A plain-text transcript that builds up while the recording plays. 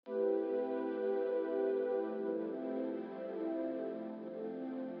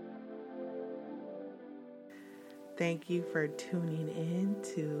Thank you for tuning in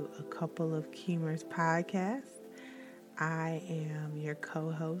to a couple of Keemers podcasts. I am your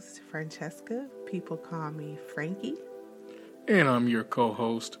co-host, Francesca. People call me Frankie. And I'm your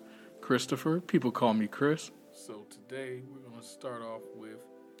co-host, Christopher. People call me Chris. So today we're going to start off with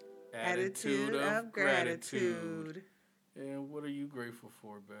attitude of gratitude. And what are you grateful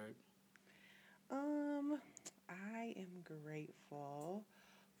for, Bag? I am grateful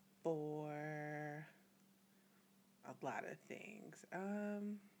for a lot of things.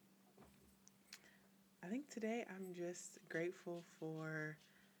 I think today I'm just grateful for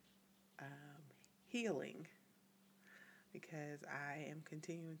healing because I am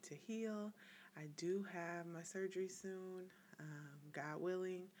continuing to heal. I do have my surgery soon, God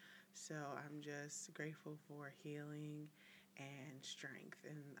willing. So I'm just grateful for healing and strength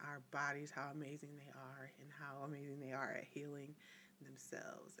and our bodies, how amazing they are and how amazing they are at healing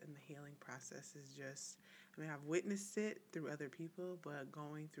themselves. And the healing process is just, I've witnessed it through other people, but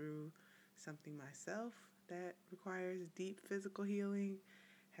going through something myself that requires deep physical healing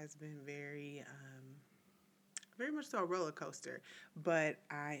has been very much so a roller coaster, but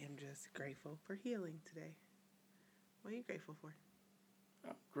I am just grateful for healing today. What are you grateful for?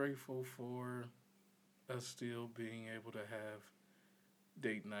 I'm grateful for us still being able to have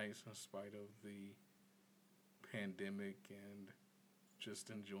date nights in spite of the pandemic and just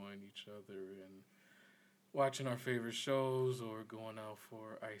enjoying each other and watching our favorite shows or going out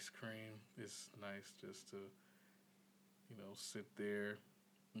for ice cream. It's nice just to, sit there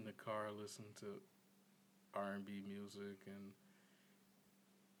in the car, listen to R&B music and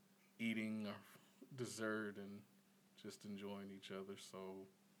eating our dessert and just enjoying each other. So,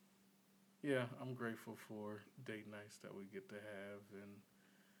 yeah, I'm grateful for date nights that we get to have. And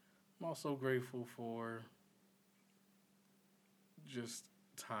I'm also grateful for just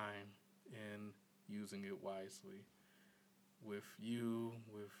time and using it wisely with you,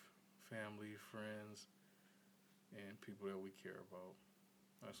 with family, friends, and people that we care about.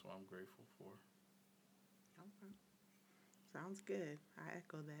 That's what I'm grateful for. Okay. Sounds good. I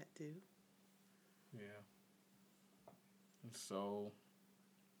echo that too. Yeah. And so,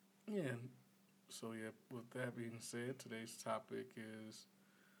 yeah. With that being said, today's topic is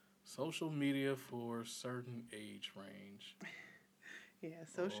social media for certain age range. Yeah,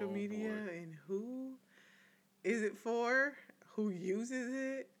 social Oh, media boy. and who is it for? Who uses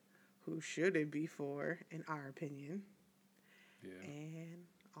it? Who should it be for, in our opinion? Yeah. And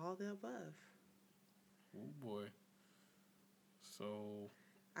all the above. Oh, boy. So,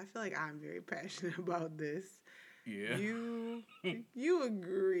 I feel like I'm very passionate about this. yeah. You you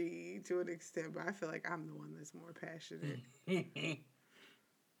agree to an extent, but I feel like I'm the one that's more passionate.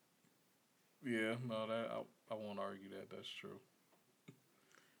 Yeah, no, I won't argue that. That's true.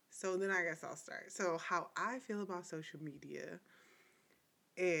 So then I guess I'll start. So how I feel about social media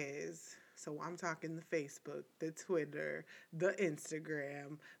is, so I'm talking the Facebook, the Twitter, the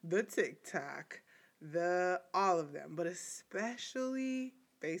Instagram, the TikTok, the all of them, but especially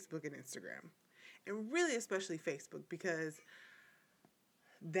Facebook and Instagram. And really especially Facebook because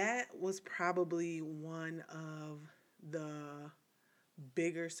that was probably one of the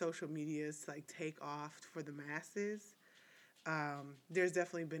bigger social medias to like take off for the masses. There's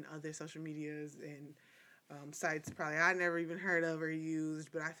definitely been other social medias and sites probably I never even heard of or used,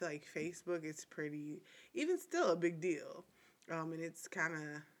 but I feel like Facebook is pretty, even still, a big deal. And it's kind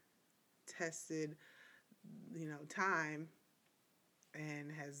of tested, time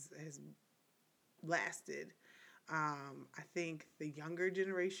and has lasted. I think the younger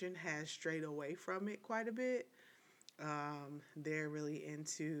generation has strayed away from it quite a bit. They're really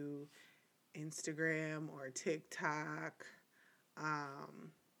into Instagram or TikTok,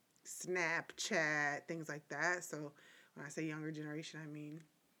 um, Snapchat, things like that. So when I say younger generation, I mean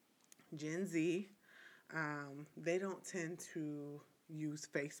Gen Z. They don't tend to use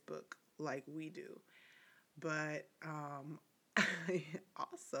Facebook like we do. But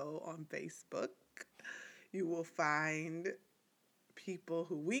also on Facebook, you will find people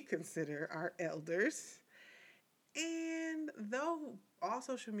who we consider our elders. And though all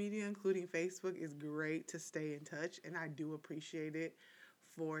social media, including Facebook, is great to stay in touch, and I do appreciate it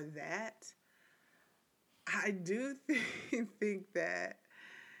for that, I do think that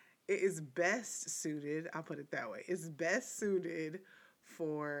it is best suited, I'll put it that way, it's best suited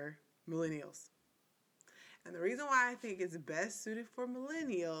for millennials. And the reason why I think it's best suited for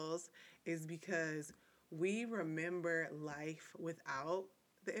millennials is because we remember life without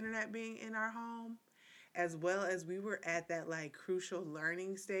the internet being in our home, as well as we were at that like crucial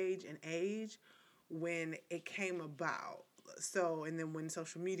learning stage and age when it came about. So, and then when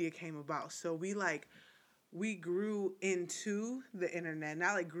social media came about. So we like we grew into the internet,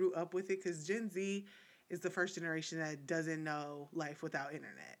 not like grew up with it, because Gen Z is the first generation that doesn't know life without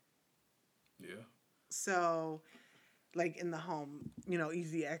internet. Yeah. So, like in the home,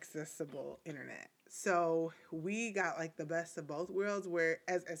 easy accessible internet. So we got like the best of both worlds where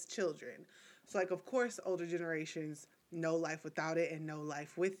as children. So like of course older generations know life without it and know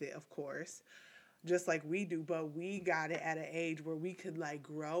life with it, of course, just like we do, but we got it at an age where we could like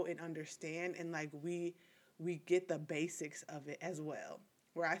grow and understand, and like we get the basics of it as well.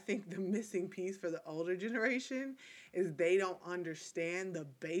 Where I think the missing piece for the older generation is they don't understand the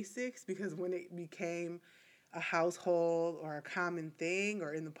basics, because when it became a household or a common thing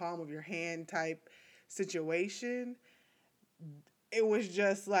or in the palm of your hand type situation, it was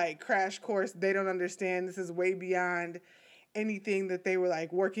just like crash course. They don't understand. This is way beyond anything that they were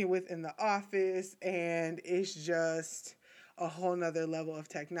like working with in the office, and it's just a whole nother level of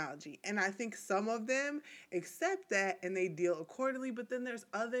technology. And I think some of them accept that and they deal accordingly, but then there's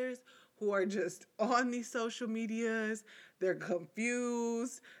others who are just on these social medias. They're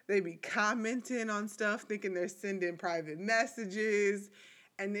confused. They be commenting on stuff thinking they're sending private messages,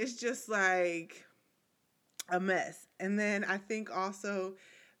 and it's just like a mess. And then I think also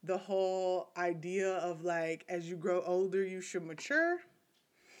the whole idea of like as you grow older you should mature.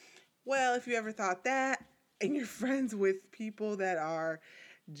 Well, if you ever thought that and you're friends with people that are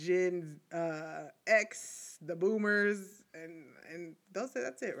Gen X, the boomers, and those,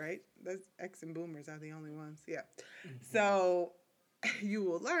 that's it, right? That's X and boomers are the only ones. Yeah. Mm-hmm. So you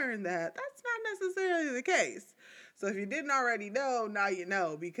will learn that that's not necessarily the case. So if you didn't already know, now you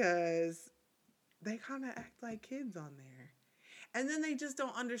know, because they kind of act like kids on there. And then they just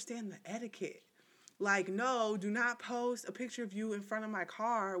don't understand the etiquette. Like, no, do not post a picture of you in front of my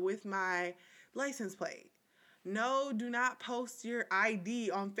car with my license plate. No, do not post your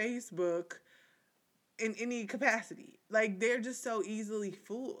ID on Facebook in any capacity. Like, they're just so easily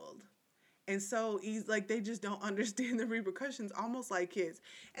fooled. And so easy, like they just don't understand the repercussions, almost like kids.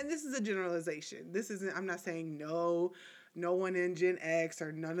 And this is a generalization. This isn't, I'm not saying no one in Gen X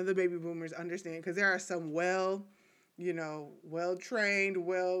or none of the baby boomers understand, because there are some well trained,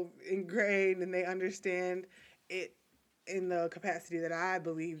 well ingrained, and they understand it in the capacity that I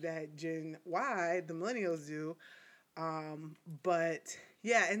believe that Gen Y, the millennials, do. But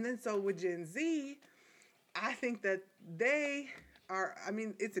yeah, and then so with Gen Z, I think that they are, I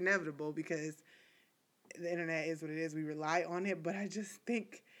mean, it's inevitable because the internet is what it is. We rely on it, but I just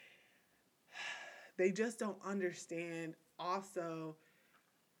think they just don't understand also,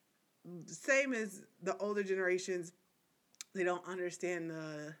 same as the older generations, they don't understand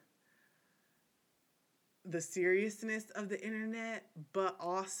the seriousness of the internet, but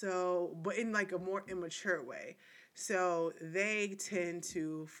in like a more immature way. So they tend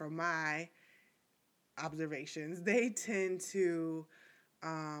to, from my observations, they tend to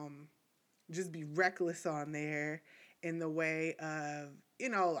just be reckless on there in the way of,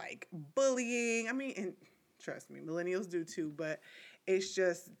 like bullying. I mean, and trust me, millennials do too, but it's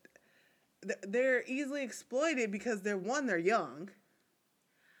just they're easily exploited because they're young,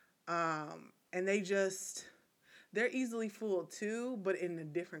 and they're easily fooled too, but in a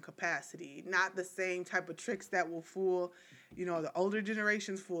different capacity. Not the same type of tricks that will fool, the older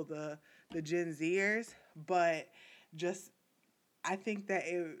generations fool the Gen Zers, but just I think that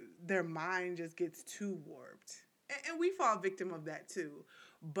their mind just gets too warped, and we fall victim of that too.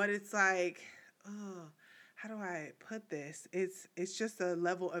 But it's like, oh, how do I put this? It's just a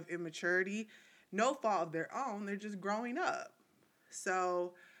level of immaturity, no fault of their own. They're just growing up.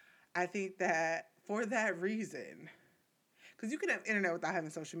 So I think that for that reason, because you can have internet without having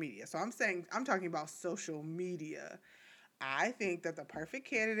social media. So I'm talking about social media. I think that the perfect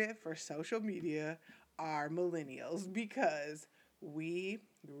candidate for social media are millennials, because we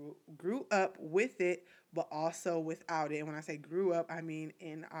grew up with it, but also without it. And when I say grew up, I mean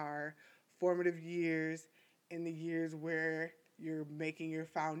in our formative years, in the years where you're making your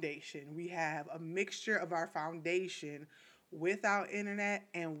foundation. We have a mixture of our foundation without internet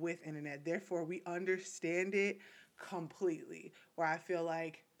and with internet. Therefore, we understand it completely. Where I feel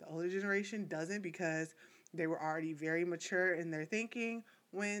like the older generation doesn't, because they were already very mature in their thinking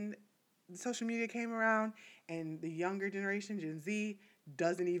when social media came around, and the younger generation, Gen Z,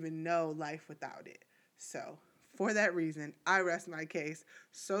 doesn't even know life without it. So, for that reason, I rest my case.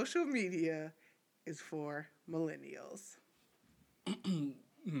 Social media is for millennials.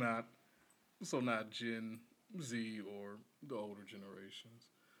 not not Gen Z or the older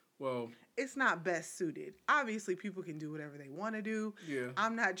generations. Well, It's not best suited. Obviously, people can do whatever they want to do. yeah,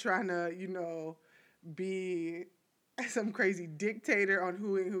 I'm not trying to, be some crazy dictator on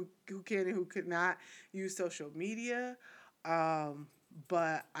who can and who could not use social media. Um,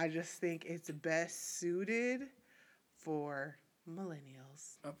 but I just think it's best suited for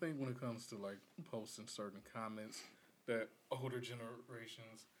millennials. I think when it comes to like posting certain comments that older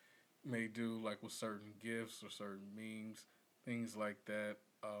generations may do, like with certain gifts or certain memes, things like that.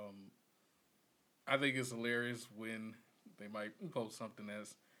 I think it's hilarious when they might post something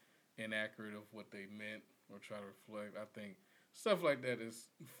that's inaccurate of what they meant or try to reflect. I think stuff like that is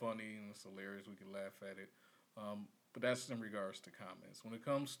funny and it's hilarious. We can laugh at it. But that's in regards to comments. When it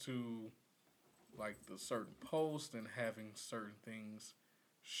comes to like the certain post and having certain things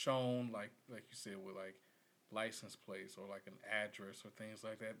shown, like you said, with like license plates or like an address or things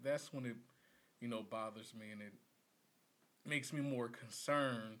like that, that's when it bothers me and it makes me more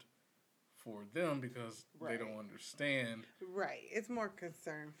concerned for them because they Right. don't understand. Right. It's more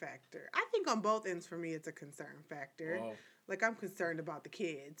concern factor. I think on both ends for me it's a concern factor. Well, Like I'm concerned about the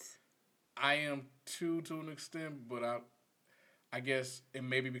kids. I am too to an extent, but I guess it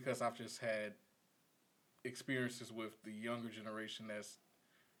may be because I've just had experiences with the younger generation that's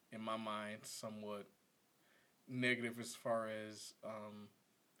in my mind somewhat negative as far as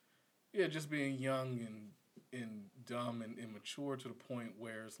yeah, just being young and dumb and immature to the point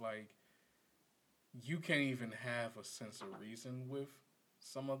where it's like you can't even have a sense of reason with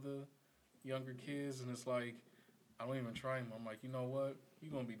some of the younger kids, and it's like I don't even try anymore. I'm like, you know what?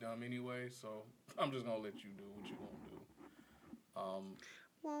 You're gonna be dumb anyway, so I'm just gonna let you do what you're gonna do.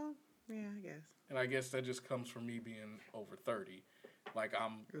 Well, yeah, I guess. And I guess that just comes from me being over 30. Like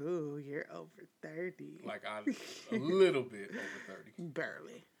I'm, Ooh, you're over 30. like I, a little bit over 30.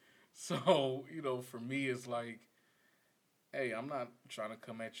 Barely. So for me, it's like, hey, I'm not trying to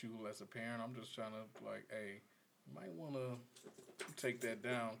come at you as a parent. I'm just trying to like, hey, you might want to take that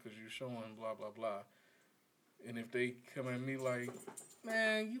down because you're showing blah blah blah. And if they come at me like,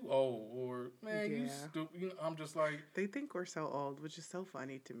 man, you old, or man, you Yeah. stupid, I'm just like, They think we're so old, which is so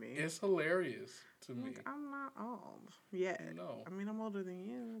funny to me. it's hilarious to me. Like, I'm not old yet. No. I mean, I'm older than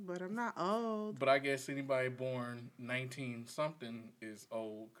you, but I'm not old. But I guess anybody born 19 something is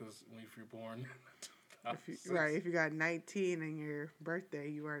old because if you're born If you got 19 and your birthday,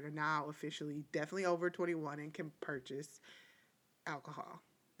 you are now officially definitely over 21 and can purchase alcohol.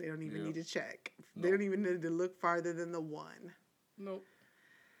 They don't even need to check. No. They don't even need to look farther than the one. Nope.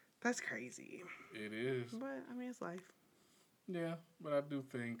 That's crazy. It is. But, I mean, it's life. Yeah, but I do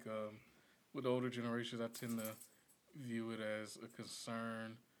think with older generations, I tend to view it as a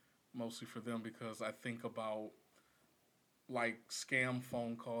concern mostly for them because I think about like scam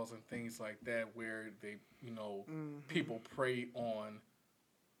phone calls and things like that where they, people prey on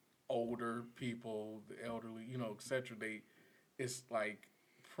older people, the elderly, etc. It's like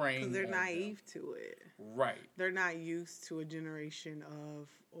praying. Because they're on naive them. to it. Right. They're not used to a generation of,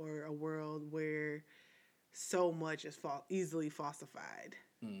 or a world where so much is easily falsified.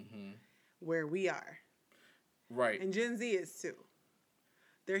 Mm-hmm. Where we are. Right. And Gen Z is too.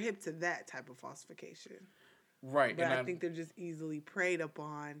 They're hip to that type of falsification. Right. But I think they're just easily preyed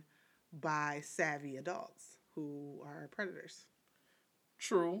upon by savvy adults who are predators.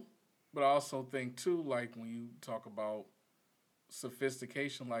 True. But I also think too, like when you talk about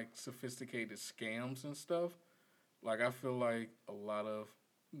sophistication, like sophisticated scams and stuff, like I feel like a lot of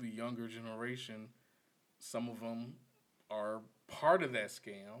the younger generation, some of them are part of that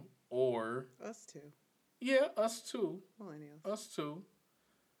scam or Us too. yeah, us too. Millennials. Us too.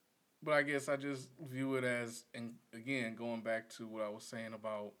 But I guess I just view it as, and again, going back to what I was saying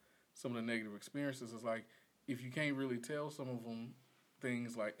about some of the negative experiences, is like if you can't really tell some of them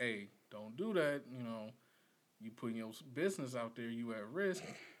things like, hey, don't do that, you putting your business out there, you at risk.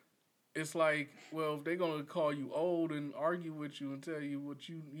 It's like, well, if they're going to call you old and argue with you and tell you what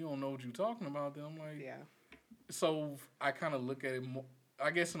you don't know what you're talking about, then I'm like, Yeah. So I kind of look at it more,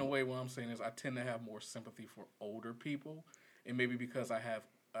 I guess in a way what I'm saying is I tend to have more sympathy for older people. And maybe because I've had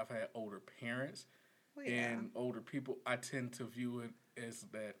older parents and older people, I tend to view it as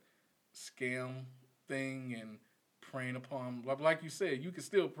that scam thing and preying upon, like you said, you can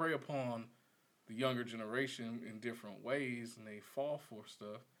still prey upon the younger generation in different ways and they fall for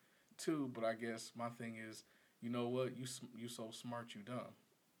stuff too. But I guess my thing is, you know what, you so smart, you dumb.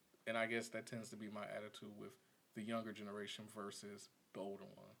 And I guess that tends to be my attitude with the younger generation versus the older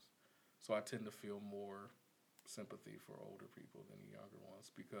ones. So I tend to feel more sympathy for older people than the younger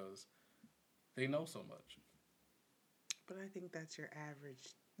ones because they know so much. But I think that's your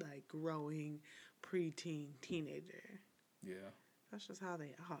average, like, growing preteen teenager. Yeah. That's just how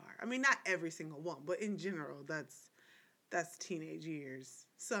they are. I mean, not every single one, but in general, that's teenage years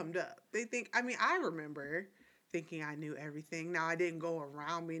summed up. They think, I mean, I remember thinking I knew everything. Now, I didn't go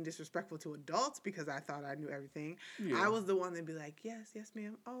around being disrespectful to adults because I thought I knew everything. Yeah. I was the one that'd be like, yes, yes,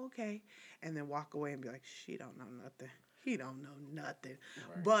 ma'am. Oh, okay. And then walk away and be like, she don't know nothing. He don't know nothing.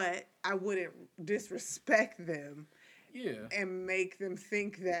 Right. But I wouldn't disrespect them Yeah. and make them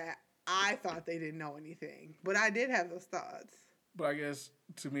think that I thought they didn't know anything. But I did have those thoughts. But I guess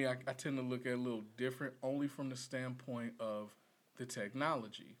to me, I tend to look at it a little different, only from the standpoint of the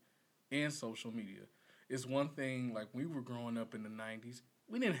technology and social media. It's one thing, like we were growing up in the 90s,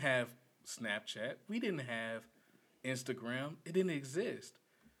 we didn't have Snapchat, we didn't have Instagram, it didn't exist.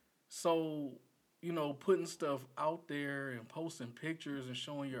 So, putting stuff out there and posting pictures and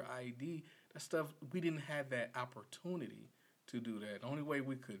showing your ID, that stuff, we didn't have that opportunity to do that. The only way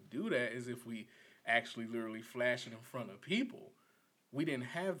we could do that is if we actually literally flash it in front of people. We didn't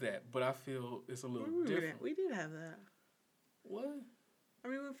have that, but I feel it's a little different. We did have that. What? I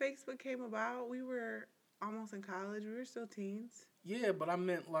mean, when Facebook came about, we were almost in college. We were still teens. Yeah, but I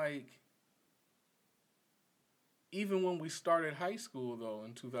meant like, even when we started high school, though,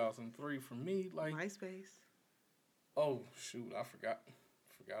 in 2003, for me, like... MySpace. Oh, shoot, I forgot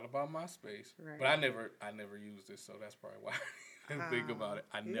about MySpace. Right. But I never used it, so that's probably why I didn't think about it.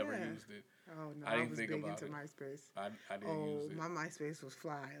 I never used it. Oh, no, I didn't was think big about into it. MySpace. I didn't use it. My MySpace was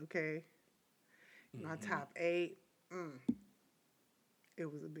fly, okay? My Mhm. top 8,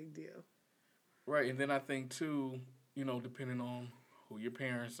 it was a big deal. Right, and then I think, too, depending on who your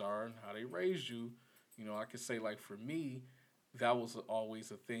parents are and how they raised you, I could say, like, for me, that was always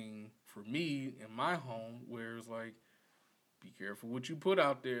a thing for me in my home where it's like, be careful what you put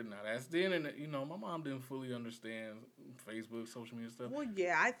out there. Now, that's the internet. My mom didn't fully understand Facebook, social media stuff. Well,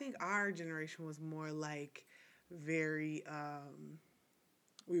 yeah, I think our generation was more like very,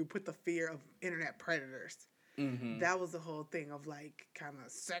 we would put the fear of internet predators. Mm-hmm. That was the whole thing of like kind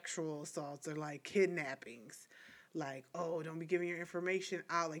of sexual assaults or like kidnappings. Like, oh, don't be giving your information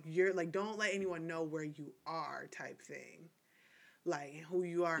out. Like, don't let anyone know where you are type thing. Like, who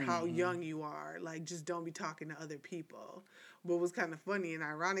you are, how young you are. Like, just don't be talking to other people. What was kind of funny and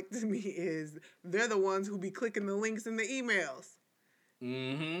ironic to me is they're the ones who be clicking the links in the emails.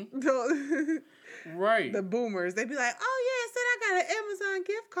 Mm-hmm. Right. The boomers. They be like, oh, yeah, I said I got an Amazon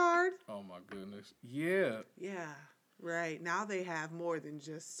gift card. Oh, my goodness. Yeah. Yeah, right. Now they have more than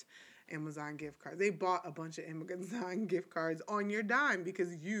just Amazon gift cards. They bought a bunch of Amazon gift cards on your dime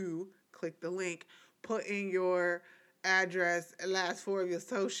because you clicked the link, put in your address, last 4 of your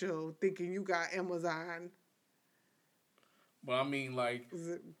social, thinking you got Amazon. But I mean, like...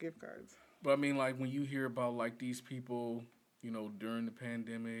 gift cards. But I mean, like, when you hear about, like, these people, during the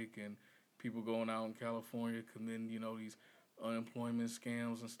pandemic and people going out in California committing, these unemployment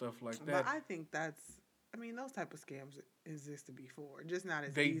scams and stuff like that. But I think those type of scams existed before, just not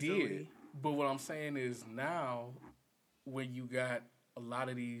as they easily. Did. But what I'm saying is now, when you got a lot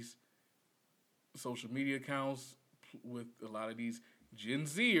of these social media accounts with a lot of these Gen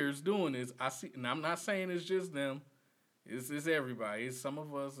Zers doing this, I see, and I'm not saying it's just them. It's everybody. It's some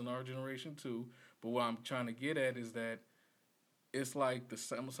of us in our generation too. But what I'm trying to get at is that it's like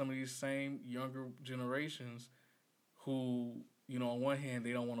some of these same younger generations who, on one hand,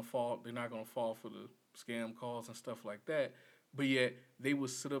 they don't want to fall. They're not going to fall for the scam calls and stuff like that. But yet they would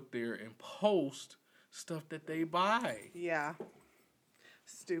sit up there and post stuff that they buy. Yeah.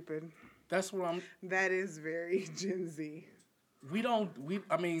 Stupid. That's what I'm... That is very Gen Z.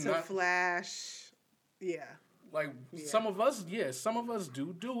 Flash. Yeah. Like, some of us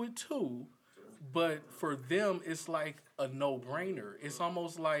do it too. But for them, it's like a no-brainer. It's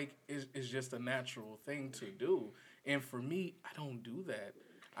almost like it's just a natural thing to do. And for me, I don't do that.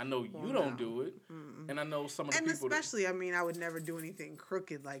 I know you don't do it. Mm-mm. And I know some of the people... And especially, I would never do anything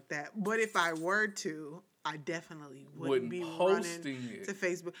crooked like that. But if I were to, I definitely wouldn't be posting running to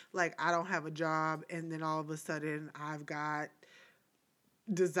Facebook. Like, I don't have a job, and then all of a sudden, I've got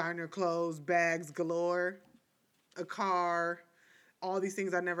designer clothes, bags galore, a car, all these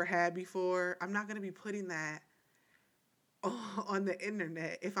things I never had before. I'm not going to be putting that on the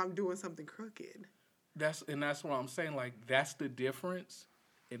internet if I'm doing something crooked. That's what I'm saying. Like, that's the difference.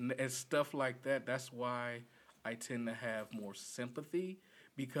 And stuff like that, that's why I tend to have more sympathy,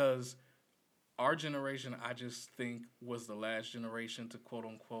 because our generation, I just think, was the last generation to, quote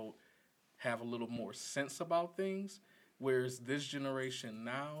unquote, have a little more sense about things. Whereas this generation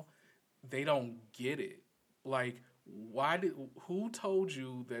now, they don't get it. Like, who told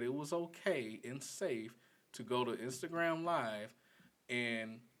you that it was okay and safe to go to Instagram Live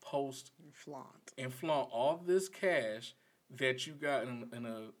and post and flaunt all this cash that you got in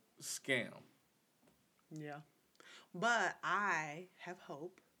a scam? Yeah. But I have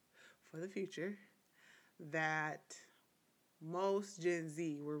hope for the future that most Gen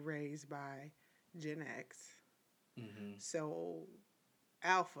Z were raised by Gen X. Mm-hmm. So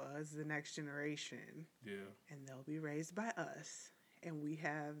Alpha is the next generation, Yeah. and they'll be raised by us. And we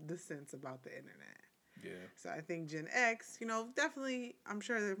have the sense about the internet. Yeah. So I think Gen X, definitely, I'm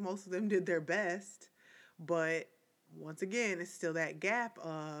sure that most of them did their best. But once again, it's still that gap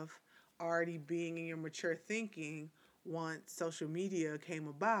of already being in your mature thinking once social media came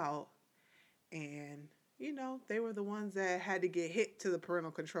about. And, they were the ones that had to get hit to the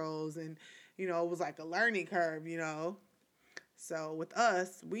parental controls. And, it was like a learning curve. So with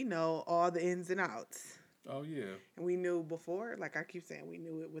us, we know all the ins and outs. Oh yeah. And we knew before, like I keep saying, we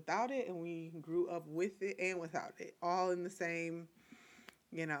knew it without it, and we grew up with it and without it, all in the same,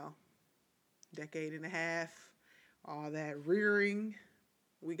 you know, decade and a half, all that rearing.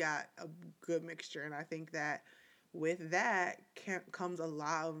 We got a good mixture. And I think that with that comes a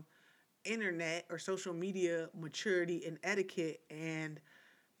lot of internet or social media maturity and etiquette and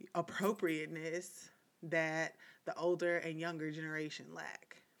appropriateness that the older and younger generation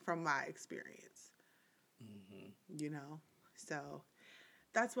lack, from my experience. Mm-hmm. So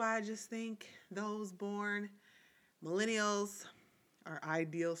that's why I just think those born millennials are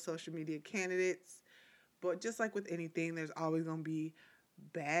ideal social media candidates. But just like with anything, there's always going to be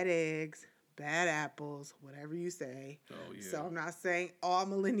bad eggs, bad apples, whatever you say. Oh So yeah. I'm not saying all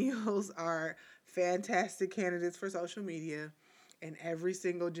millennials are fantastic candidates for social media, and every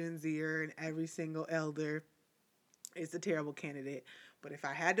single Gen Zer and every single elder is a terrible candidate. But if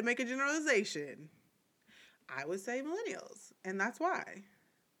I had to make a generalization, I would say millennials, and that's why.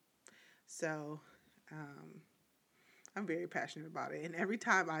 So um, I'm very passionate about it, and every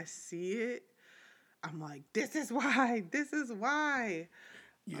time I see it, I'm like, this is why. This is why.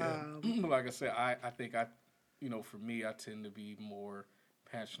 Yeah. Um, Like I said, I think for me, I tend to be more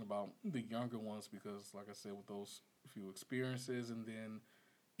passionate about the younger ones because, like I said, with those few experiences, and then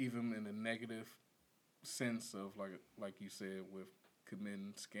even in a negative sense of like you said with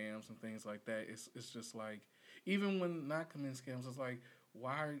committing scams and things like that, it's just like even when not committing scams, it's like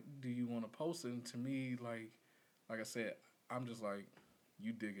why do you want to post it? And to me, like I said, I'm just like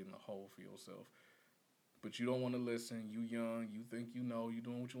you digging the hole for yourself. But you don't want to listen. You young. You think you know. You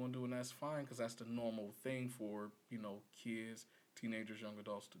doing what you want to do, and that's fine because that's the normal thing for kids, teenagers, young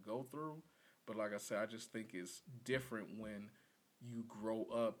adults to go through. But like I said, I just think it's different when you grow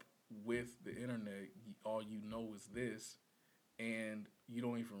up with the internet. All you know is this, and you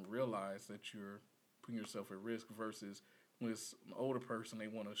don't even realize that you're putting yourself at risk. Versus when it's an older person, they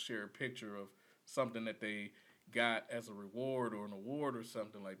want to share a picture of something that they got as a reward or an award or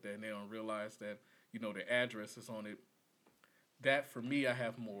something like that, and they don't realize that the address is on it. That for me, I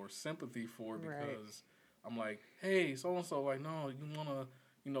have more sympathy for right. because I'm like, hey, so and so, like, no, you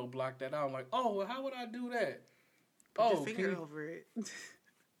wanna, block that out. I'm like, oh, well, how would I do that? Put your Oh, can finger you? over it.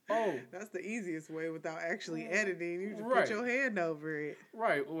 Oh, That's the easiest way without actually editing. You just put right, your hand over it.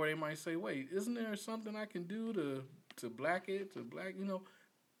 right. Or they might say, wait, isn't there something I can do to black it, to black.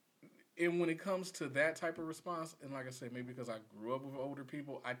 And when it comes to that type of response, and like I said, maybe because I grew up with older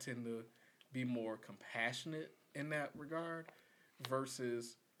people, I tend to be more compassionate in that regard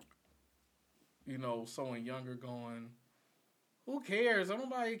versus, someone younger going, who cares? Don't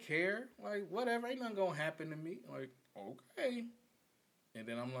nobody care. Like, whatever, ain't nothing gonna happen to me. Like, okay. And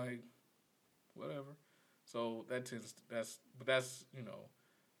then I'm like, whatever. So that's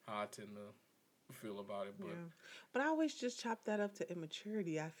how I tend to feel about it. But Yeah. But I always just chop that up to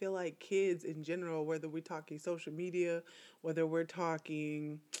immaturity. I feel like kids in general, whether we're talking social media, whether we're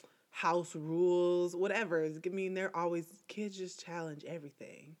talking house rules, whatever. I mean, they're always, kids just challenge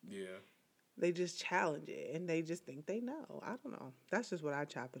everything. yeah, They just challenge it and they just think they know. I don't know. That's just what I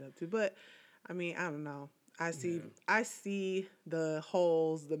chop it up to. But I mean, I don't know. I see yeah, I see the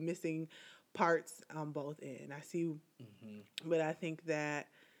holes, the missing parts on both ends. I see, hmm, but I think that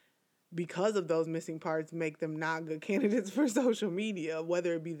because of those missing parts make them not good candidates for social media,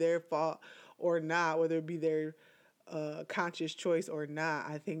 whether it be their fault or not, whether it be their conscious choice or not.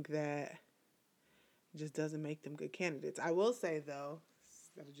 I think that just doesn't make them good candidates. I will say though,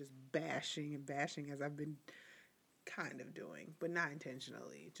 instead of just bashing and bashing as I've been kind of doing, but not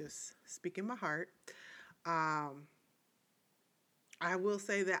intentionally, just speaking my heart. Um, I will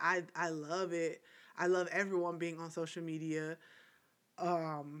say that I love it. I love everyone being on social media,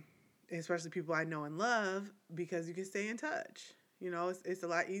 um, especially people I know and love, because you can stay in touch. It's a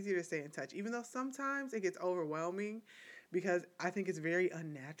lot easier to stay in touch, even though sometimes it gets overwhelming because I think it's very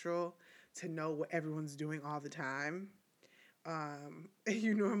unnatural to know what everyone's doing all the time.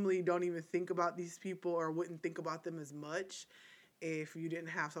 You normally don't even think about these people or wouldn't think about them as much if you didn't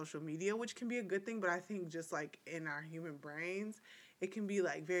have social media, which can be a good thing, but I think just like in our human brains, it can be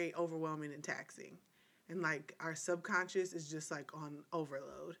like very overwhelming and taxing. And like our subconscious is just like on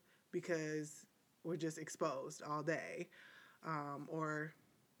overload because we're just exposed all day, or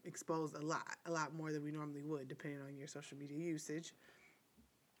exposed a lot more than we normally would, depending on your social media usage.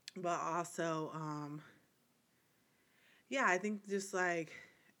 But also, yeah, I think just like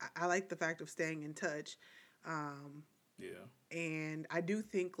I like the fact of staying in touch. Um, Yeah. and I do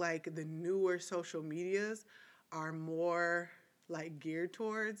think like the newer social medias are more like geared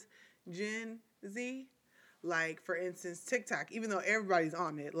towards Gen Z. Like for instance, TikTok, even though everybody's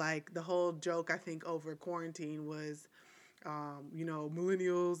on it, like the whole joke I think over quarantine was,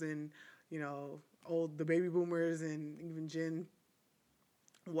 millennials and old the baby boomers and even Gen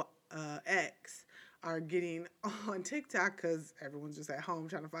X are getting on TikTok because everyone's just at home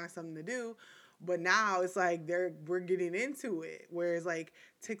trying to find something to do. But now it's like we're getting into it. Whereas like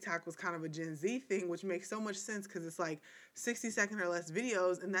TikTok was kind of a Gen Z thing, which makes so much sense because it's like 60-second or less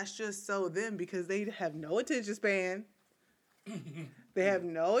videos, and that's just so them because they have no attention span. They have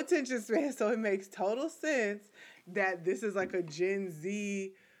no attention span, so it makes total sense that this is like a Gen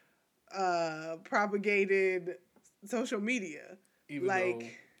Z propagated social media. even though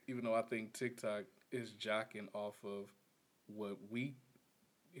Like, even though I think TikTok is jocking off of what we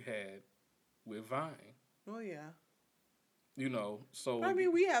had with Vine. well, yeah. So But I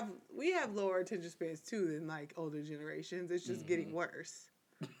mean, we have lower attention spans too than like older generations. It's just getting worse.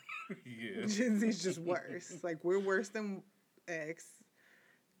 yeah. Gen Z's just worse. Like we're worse than X,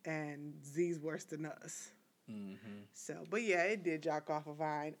 and Z's worse than us. Mm-hmm. So, but yeah, it did jock off of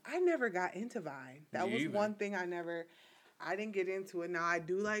Vine. I never got into Vine. That Me was either. one thing I didn't get into it. Now I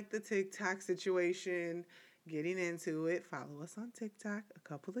do like the TikTok situation. Getting into it. Follow us on TikTok. A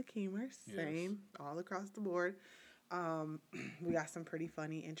couple of Keemers. Yes. Same. All across the board. We got some pretty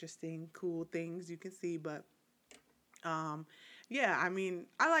funny, interesting, cool things you can see. But yeah, I mean,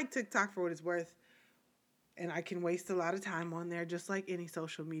 I like TikTok for what it's worth. And I can waste a lot of time on there just like any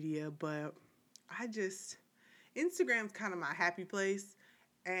social media. But Instagram's kind of my happy place.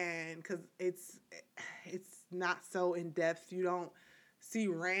 And because it's not so in depth. You don't see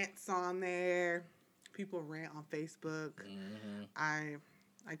rants on there. People rant on Facebook. Mm-hmm.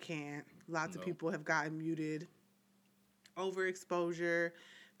 I can't. Lots of No. people have gotten muted. Overexposure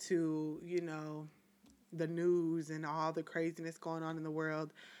to the news and all the craziness going on in the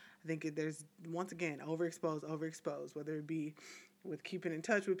world. I think there's once again overexposed. Whether it be with keeping in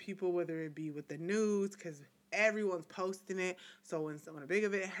touch with people, whether it be with the news, because everyone's posting it. So when a big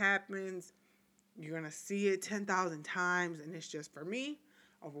event happens, you're gonna see it 10,000 times, and it's just for me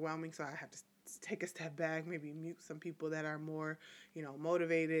overwhelming. So I have to take a step back, maybe mute some people that are more,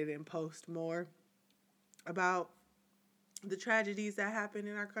 motivated and post more about the tragedies that happen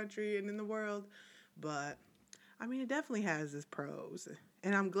in our country and in the world. But I mean, it definitely has its pros,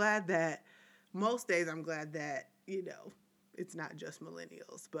 and most days I'm glad that it's not just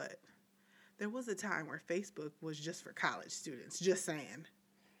millennials, but there was a time where Facebook was just for college students. Just saying.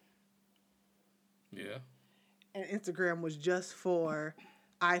 Yeah. And Instagram was just for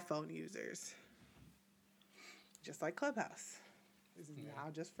iPhone users. Just like Clubhouse. This is now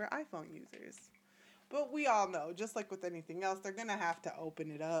just for iPhone users. But we all know, just like with anything else, they're going to have to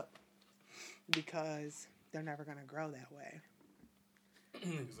open it up because they're never going to grow that way.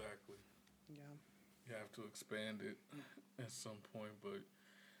 Exactly. Yeah. You have to expand it at some point, but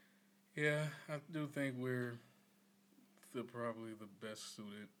yeah, I do think we're probably the best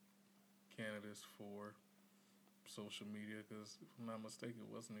suited candidates for social media because, if I'm not mistaken,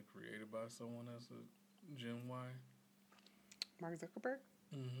 wasn't it created by someone as a Gen Y? Mark Zuckerberg?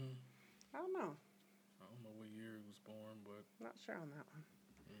 Mm-hmm. I don't know. I don't know what year he was born, but Not sure on that one.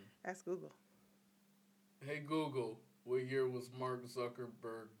 Ask Google. Hey Google, what year was Mark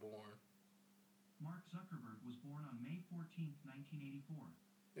Zuckerberg born? Mark Zuckerberg was born on May 14th, 1984.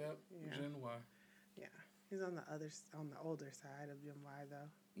 Yep, Yeah. Gen Y. Yeah. He's on the older side of Gen Y though.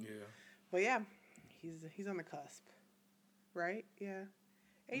 Yeah. But yeah, he's on the cusp. Right? Yeah.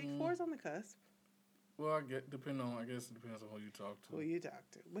 84 is on the cusp. Well, I guess it depends on who you talk to. Who you talk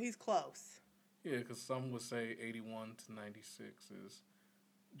to. But he's close. Yeah, because some would say 81 to 96 is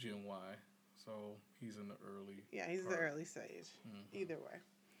Gen Y. So he's in the early. Yeah, he's part. the early stage. Mm-hmm. Either way.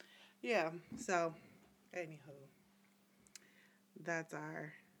 Yeah. So, anywho, that's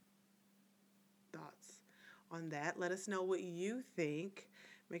our thoughts on that. Let us know what you think.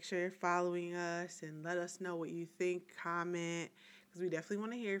 Make sure you're following us and let us know what you think. Comment, because we definitely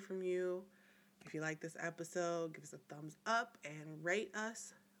want to hear from you. If you like this episode, give us a thumbs up and rate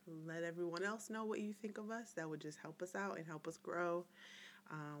us let everyone else know what you think of us. That would just help us out and help us grow.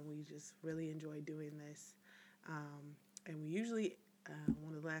 We just really enjoy doing this. And we usually,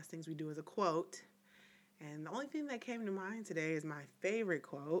 one of the last things we do is a quote. And the only thing that came to mind today is my favorite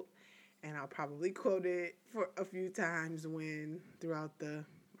quote. And I'll probably quote it for a few times throughout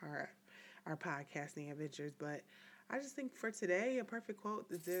our podcasting adventures. But I just think for today, a perfect quote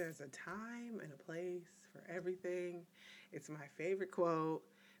is there's a time and a place for everything. It's my favorite quote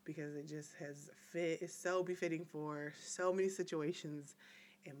because it just it's so befitting for so many situations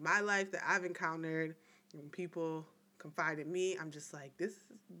in my life that I've encountered. When people confide in me, I'm just like, this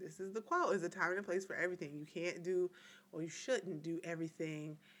is the quote. There's a time and a place for everything. You can't do, or you shouldn't do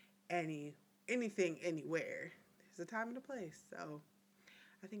anything anywhere. There's a time and a place. So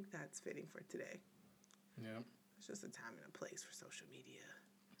I think that's fitting for today. Yeah. It's just a time and a place for social media.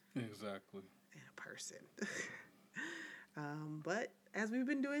 Exactly. And a person. But as we've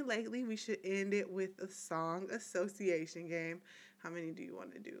been doing lately, we should end it with a song association game. How many do you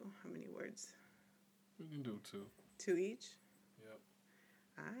want to do? How many words? We can do 2. 2 each? Yep.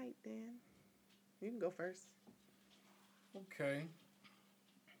 All right, then. You can go first. Okay.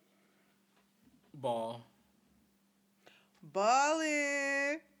 Ball.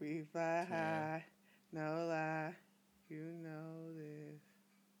 Ballin'. We fly high. No lie. You know this.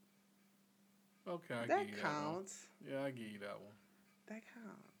 Okay, I That give you that one. counts. Yeah, I give you that one. That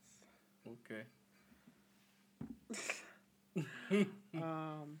Okay.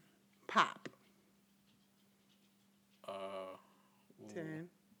 Pop. Ooh. 10,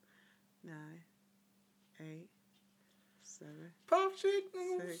 9, 8, 7, Pop shit.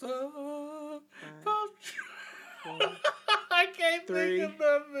 6, Pop 5, shit. 4, I can't 3, think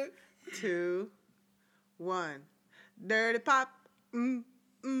of it. 2, 1. Dirty pop.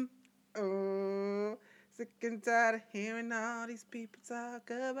 Oh, sick and tired of hearing all these people talk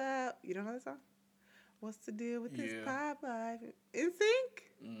about. You don't know that song? What's the deal with this pop life? In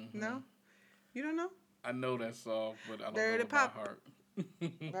sync? Mm-hmm. No? You don't know? I know that song, but I don't Dirty know it by pop. heart.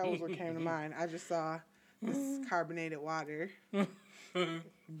 That was what came to mind. I just saw this carbonated water.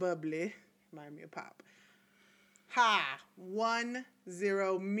 Bubbly. Remind me of pop. Ha!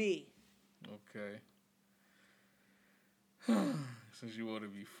 1-0 me. Okay. Since you want to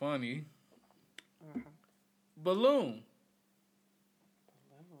be funny. Uh-huh. Balloon.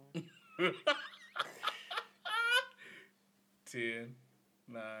 10,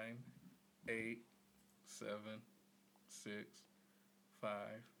 9, 8, 7, 6, 5,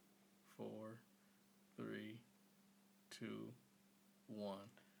 4, 3, 2, 1.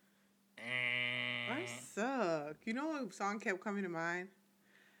 I suck. You know what song kept coming to mind?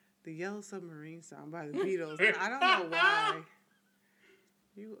 The Yellow Submarine song by the Beatles. I don't know why.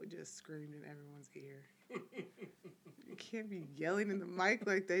 You just screamed in everyone's ear. You can't be yelling in the mic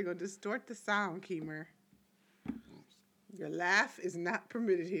like that. You're going to distort the sound, Keemer. Your laugh is not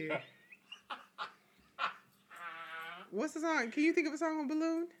permitted here. What's the song? Can you think of a song on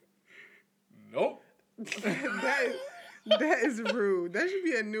Balloon? Nope. that is rude. That should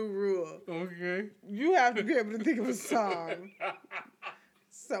be a new rule. Okay. You have to be able to think of a song.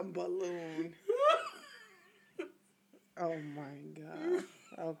 Some Balloon. Oh my God.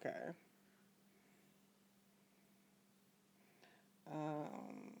 Okay.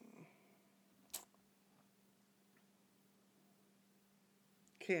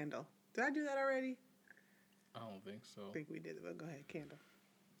 Candle. Did I do that already? I don't think so. I think we did, but go ahead. Candle.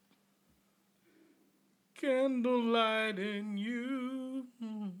 Candlelight in you.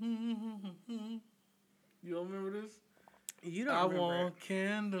 You don't remember this? You don't I remember want it.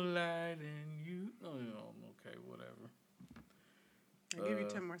 candlelight in you. Oh, okay, whatever. I'll give you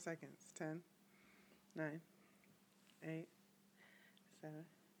 10 more seconds. 10, 9, 8, 7,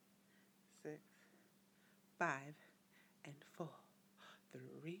 6, 5, and 4,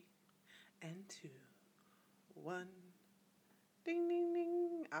 3, and 2, 1. Ding, ding,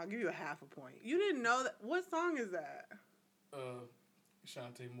 ding. I'll give you a half a point. You didn't know that. What song is that?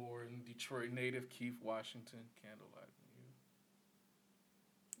 Shante Moore and Detroit native Keith Washington, Candlelight in You.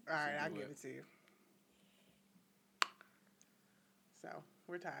 All right, I'll give it to you. So,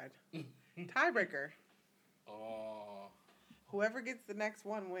 we're tied. Tiebreaker. Oh. Whoever gets the next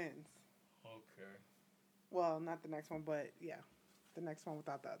one wins. Okay. Well, not the next one, but yeah. The next one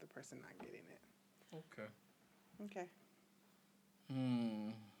without the other person not getting it. Okay. Okay.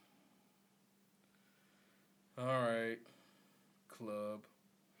 All right. Club.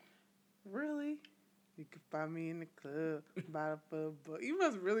 Really? You can find me in the club. Bottle full of book. You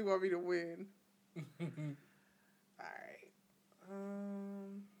must really want me to win. All right.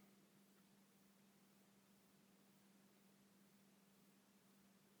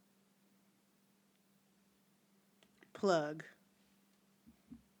 plug.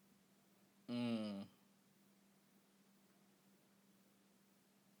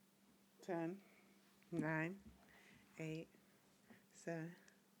 10, 9, 8, 7,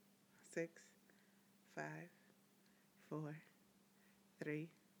 6, 5, 4, 3,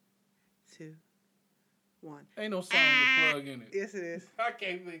 2, 1. Ain't no song to plug in it. Yes, it is. I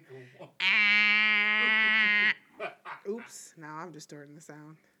can't think of one. Oops, now I'm distorting the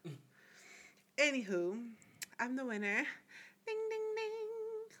sound. Anywho, I'm the winner. Ding, ding, ding.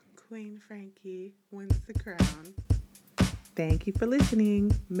 Queen Frankie wins the crown. Thank you for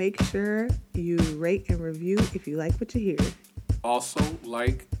listening. Make sure you rate and review if you like what you hear. Also,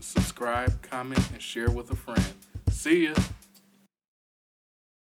 like, subscribe, comment, and share with a friend. See ya.